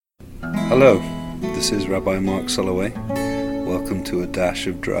Hello, this is Rabbi Mark Soloway. Welcome to A Dash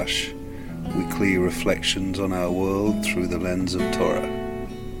of Drush, weekly reflections on our world through the lens of Torah.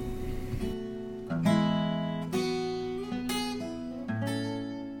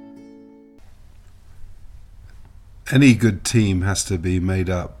 Any good team has to be made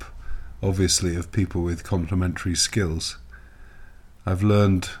up, obviously, of people with complementary skills. I've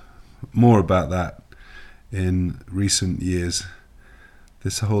learned more about that in recent years.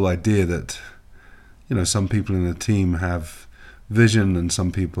 This whole idea that, some people in a team have vision and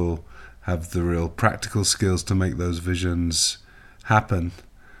some people have the real practical skills to make those visions happen.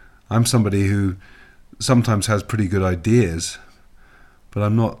 I'm somebody who sometimes has pretty good ideas, but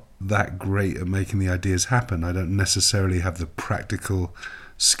I'm not that great at making the ideas happen. I don't necessarily have the practical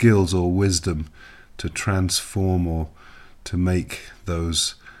skills or wisdom to transform or to make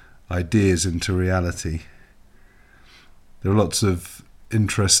those ideas into reality. There are lots of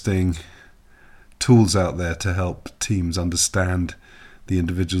interesting tools out there to help teams understand the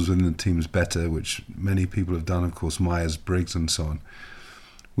individuals within the teams better, which many people have done, of course, Myers-Briggs and so on.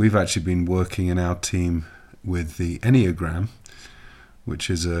 We've actually been working in our team with the Enneagram, which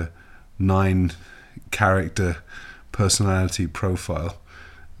is a 9-character personality profile.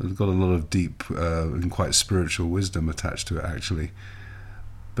 It's got a lot of deep and quite spiritual wisdom attached to it, actually.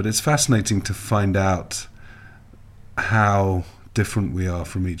 But it's fascinating to find out how different we are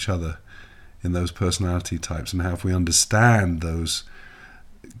from each other in those personality types, and how if we understand those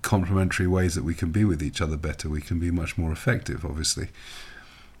complementary ways that we can be with each other better, we can be much more effective, obviously.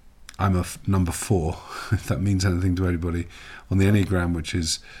 I'm a number 4, if that means anything to anybody, on the Enneagram, which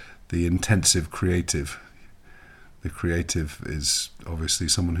is the intensive creative. The creative is obviously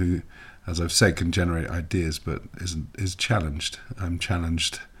someone who, as I've said, can generate ideas, but is challenged. I'm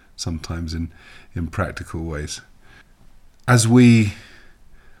challenged sometimes in practical ways. As we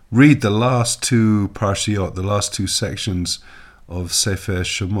read the last 2 parshiot, the last 2 sections of Sefer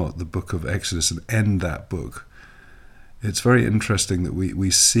Shemot, the book of Exodus, and end that book, it's very interesting that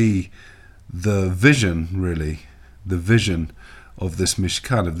we see the vision, really, the vision of this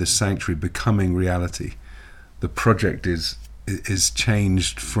Mishkan, of this sanctuary, becoming reality. The project is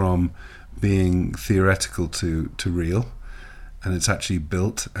changed from being theoretical to real, and it's actually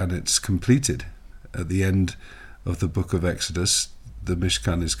built and it's completed. At the end of the book of Exodus, the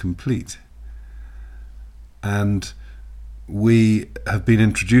Mishkan is complete. And we have been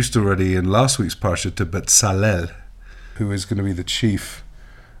introduced already in last week's parsha to Betzalel, who is going to be the chief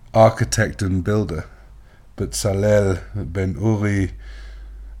architect and builder. Betzalel ben Uri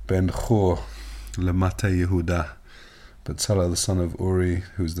ben Chor Lemata Yehuda. Betzalel, the son of Uri,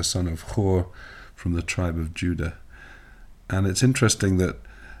 who's the son of Chor from the tribe of Judah. And it's interesting that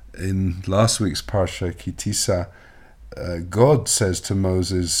in last week's parsha, Kitisa, God says to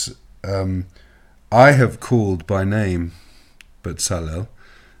Moses, I have called by name Betzalel,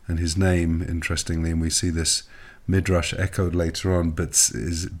 and his name, interestingly, and we see this Midrash echoed later on,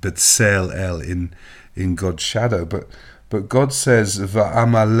 is Betzalel in God's shadow. But God says,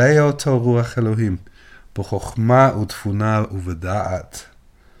 Va'amaleo to ruach Elohim, b'chokhma u'tfuna u'v'da'at,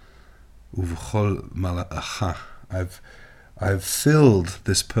 u'v'chol mala'acha. I've filled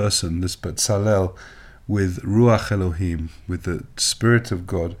this person, this Betzalel, with ruach Elohim, with the Spirit of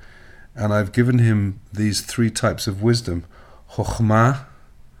God, and I've given him these 3 types of wisdom: chokhmah,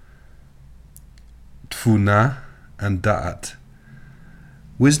 tfuna, and da'at.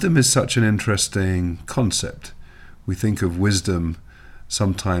 Wisdom is such an interesting concept. We think of wisdom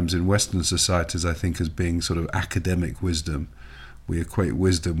sometimes in Western societies, I think, as being sort of academic wisdom. We equate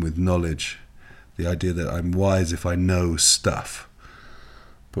wisdom with knowledge, the idea that I'm wise if I know stuff.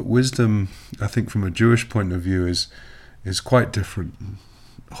 But wisdom, I think from a Jewish point of view, is quite different.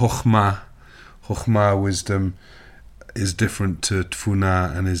 Chokhmah, wisdom, is different to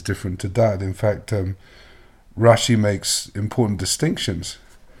tfuna and is different to da'at. In fact, Rashi makes important distinctions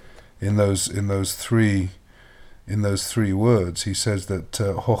in those 3 words. He says that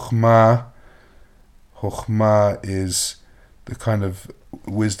chokhmah is the kind of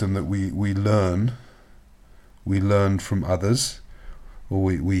wisdom that we learn from others, or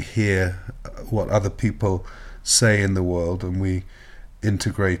we hear what other people say in the world and we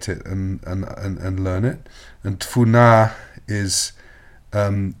integrate it and learn it. And tfuna is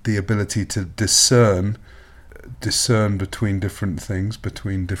the ability to discern between different things,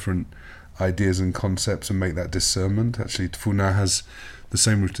 between different ideas and concepts, and make that discernment. Actually, tfuna has the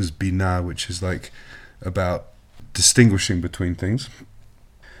same root as binah, which is like about distinguishing between things.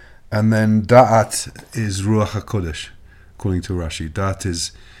 And then da'at is ruach hakodesh, according to Rashi. Da'at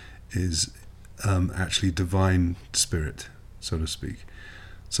is actually divine spirit, so to speak.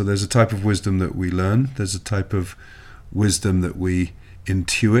 So there's a type of wisdom that we learn, there's a type of wisdom that we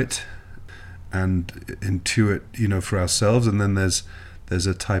intuit for ourselves, and then there's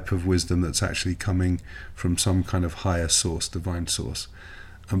a type of wisdom that's actually coming from some kind of higher source, divine source.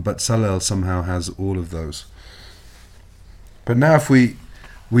 And Betzalel somehow has all of those. But now if we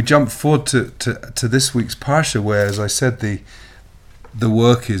jump forward to this week's Parsha, where, as I said, the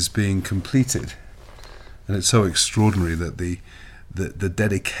work is being completed. And it's so extraordinary that the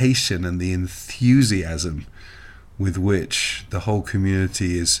dedication and the enthusiasm with which the whole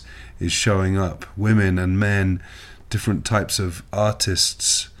community is showing up, women and men, different types of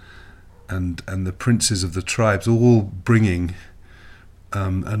artists, and the princes of the tribes, all bringing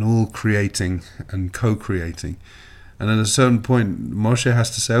and all creating and co-creating. And at a certain point, Moshe has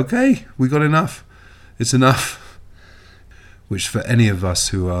to say, okay, we got enough. It's enough. Which for any of us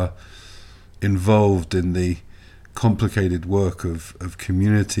who are involved in the complicated work of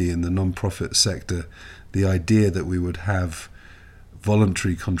community in the non-profit sector, the idea that we would have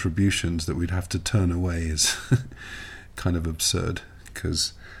voluntary contributions that we'd have to turn away is kind of absurd,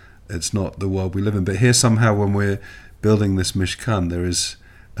 because it's not the world we live in. But here somehow, when we're building this Mishkan, there is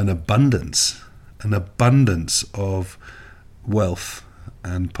an abundance of wealth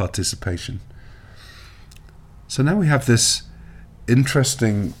and participation. So now we have this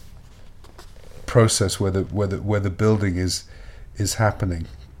interesting process where the building is happening,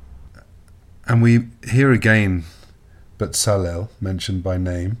 and we hear again Betzalel mentioned by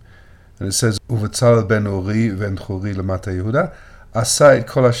name, and it says Uvetzalel ben Uri ben Churi lemata Yehuda asa et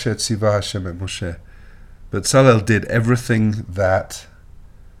kol asher tziva Hashem et Moshe. Betzalel did everything that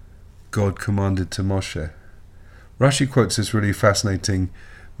God commanded to Moshe. Rashi quotes this really fascinating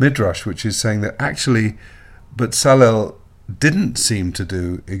midrash, which is saying that actually Betzalel didn't seem to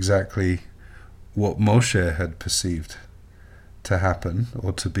do exactly what Moshe had perceived to happen,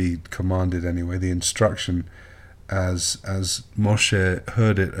 or to be commanded anyway, the instruction as Moshe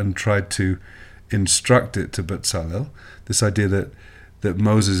heard it and tried to instruct it to Betzalel. This idea that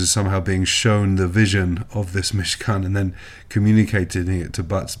Moses is somehow being shown the vision of this Mishkan and then communicating it to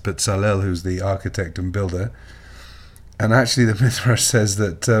Betzalel, who's the architect and builder. And actually the Midrash says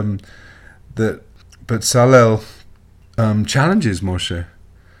that Betzalel challenges Moshe,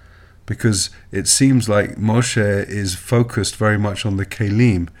 because it seems like Moshe is focused very much on the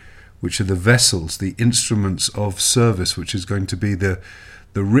kelim, which are the vessels, the instruments of service, which is going to be the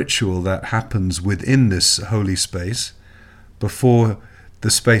ritual that happens within this holy space before the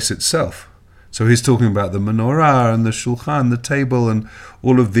space itself. So he's talking about the menorah and the shulchan, the table, and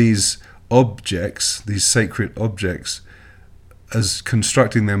all of these objects, these sacred objects, as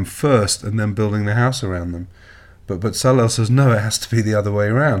constructing them first and then building the house around them. But Betzalel says, no, it has to be the other way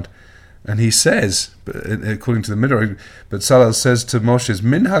around. And he says, according to the Midrash, Betzalel says to Moshe,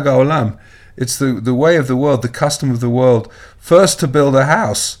 Minhag ha'olam, it's the way of the world, the custom of the world, first to build a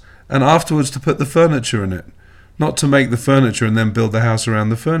house and afterwards to put the furniture in it, not to make the furniture and then build the house around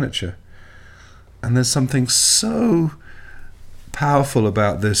the furniture. And there's something so powerful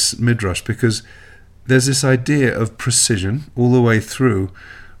about this Midrash, because there's this idea of precision all the way through.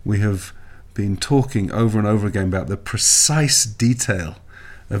 We have been talking over and over again about the precise detail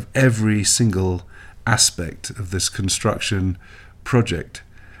of every single aspect of this construction project.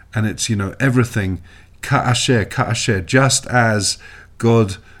 And it's, everything ka'asher, just as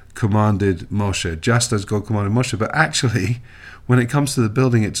God commanded Moshe. But actually, when it comes to the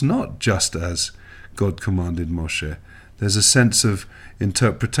building, it's not just as God commanded Moshe. There's a sense of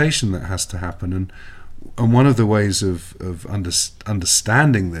interpretation that has to happen. And one of the ways of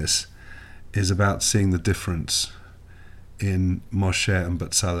understanding this is about seeing the difference in Moshe and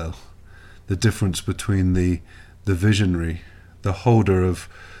Betzalel, the difference between the visionary, the holder of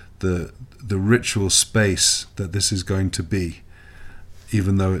the ritual space that this is going to be,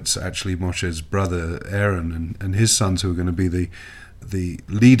 even though it's actually Moshe's brother Aaron and his sons who are going to be the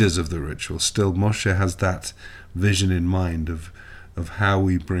leaders of the ritual. Still, Moshe has that vision in mind of how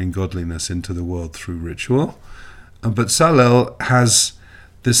we bring godliness into the world through ritual. And Betzalel has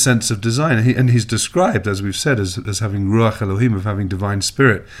this sense of design, and he's described, as we've said, as having Ruach Elohim, of having divine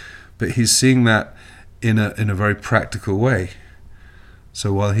spirit, but he's seeing that in a very practical way.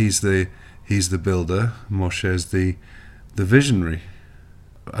 So while he's the builder, Moshe is the visionary.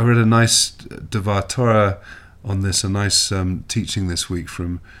 I read a nice Devar Torah on this, a nice teaching this week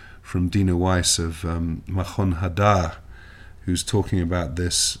from Dina Weiss of Machon Hadar, who's talking about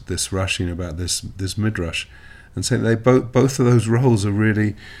this Rashi and about this Midrash, and saying they both of those roles are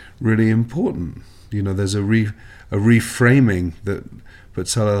really, really important. There's a reframing that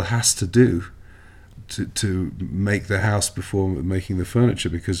Betzalel has to do to make the house before making the furniture,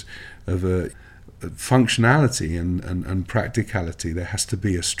 because of a functionality and practicality. There has to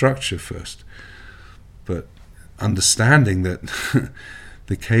be a structure first. But understanding that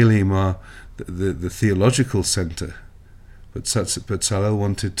the Kelim are the theological center, but Bezalel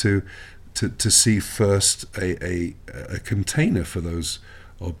wanted to see first a container for those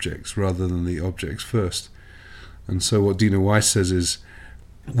objects rather than the objects first. And so what Dina Weiss says is,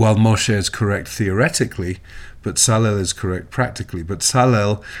 while Moshe is correct theoretically, Bezalel is correct practically.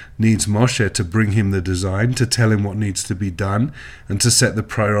 Bezalel needs Moshe to bring him the design, to tell him what needs to be done, and to set the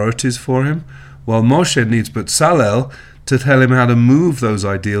priorities for him, while Moshe needs Bezalel to tell him how to move those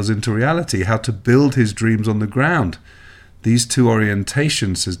ideals into reality, how to build his dreams on the ground. These two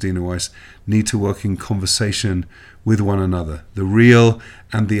orientations, says Dina Weiss, need to work in conversation with one another. The real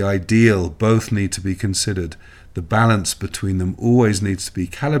and the ideal both need to be considered. The balance between them always needs to be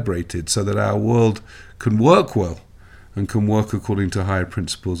calibrated so that our world can work well and can work according to higher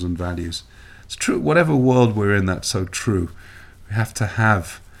principles and values. It's true, whatever world we're in, that's so true. We have to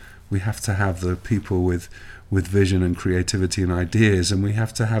have the people with vision and creativity and ideas, and we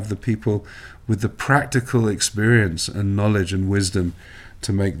have to have the people with the practical experience and knowledge and wisdom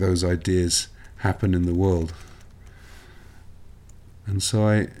to make those ideas happen in the world. And so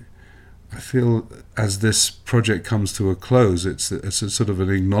I feel as this project comes to a close, it's a sort of an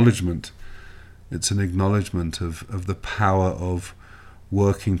acknowledgement. It's an acknowledgement of the power of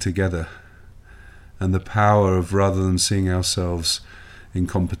working together, and the power of, rather than seeing ourselves in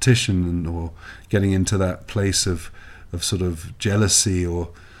competition or getting into that place of sort of jealousy or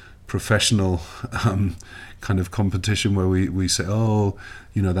professional kind of competition where we say, oh,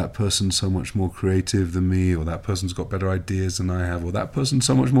 that person's so much more creative than me, or that person's got better ideas than I have, or that person's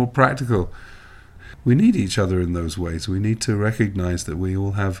so much more practical. We need each other in those ways. We need to recognize that we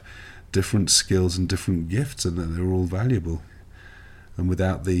all have different skills and different gifts, and that they're all valuable. And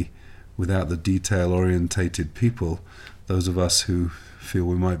without the detail-orientated people, those of us who feel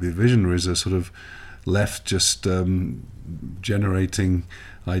we might be visionaries are sort of left just generating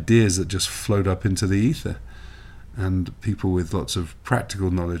ideas that just float up into the ether. And people with lots of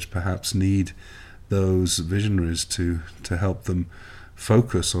practical knowledge perhaps need those visionaries to help them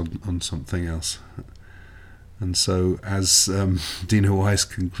focus on something else. And so, as Dina Weiss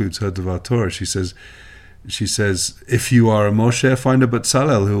concludes her Devar Torah, she says, if you are a Moshe, find a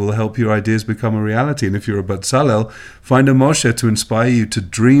Bezalel who will help your ideas become a reality. And if you're a Bezalel, find a Moshe to inspire you to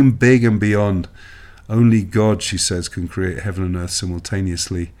dream big and beyond. Only God, she says, can create heaven and earth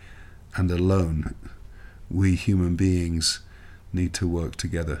simultaneously and alone. We human beings need to work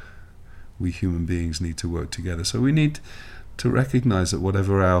together. So we need to recognize that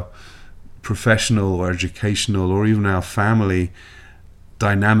whatever our professional or educational or even our family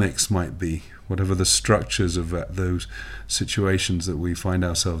dynamics might be, whatever the structures of those situations that we find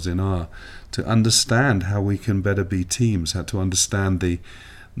ourselves in are, to understand how we can better be teams, how to understand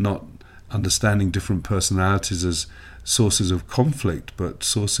not understanding different personalities as sources of conflict, but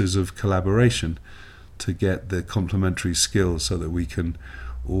sources of collaboration, to get the complementary skills so that we can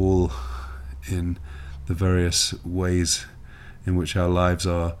all, in the various ways in which our lives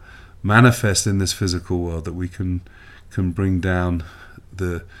are manifest in this physical world, that we can bring down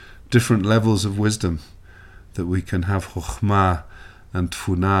the different levels of wisdom, that we can have chokhmah and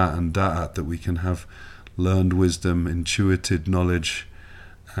tfunah and da'at, that we can have learned wisdom, intuited knowledge,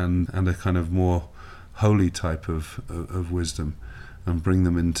 and a kind of more holy type of wisdom, and bring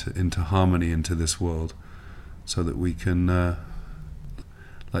them into harmony into this world, so that we can,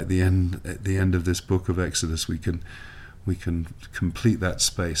 like at the end of this book of Exodus, we can complete that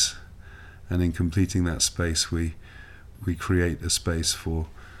space, and in completing that space, we create a space for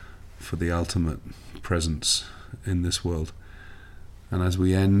the ultimate presence in this world. And as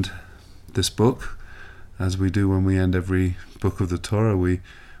we end this book, as we do when we end every book of the Torah, we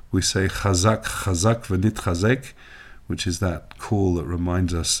say chazak, chazak v'nitchazek, which is that call that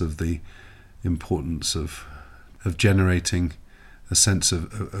reminds us of the importance of generating a sense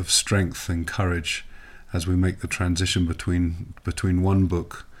of strength and courage as we make the transition between one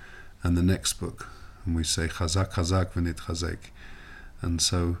book and the next book. And we say chazak, chazak v'nitchazek. And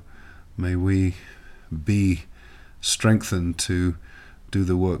so may we be strengthened to do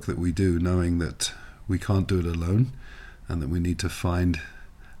the work that we do, knowing that we can't do it alone, and that we need to find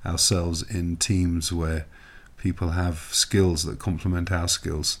ourselves in teams where people have skills that complement our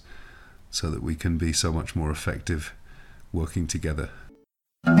skills, so that we can be so much more effective working together.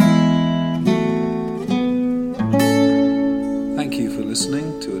 Thank you for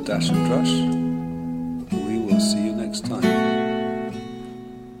listening to A Dash of Drush. We will see you next time.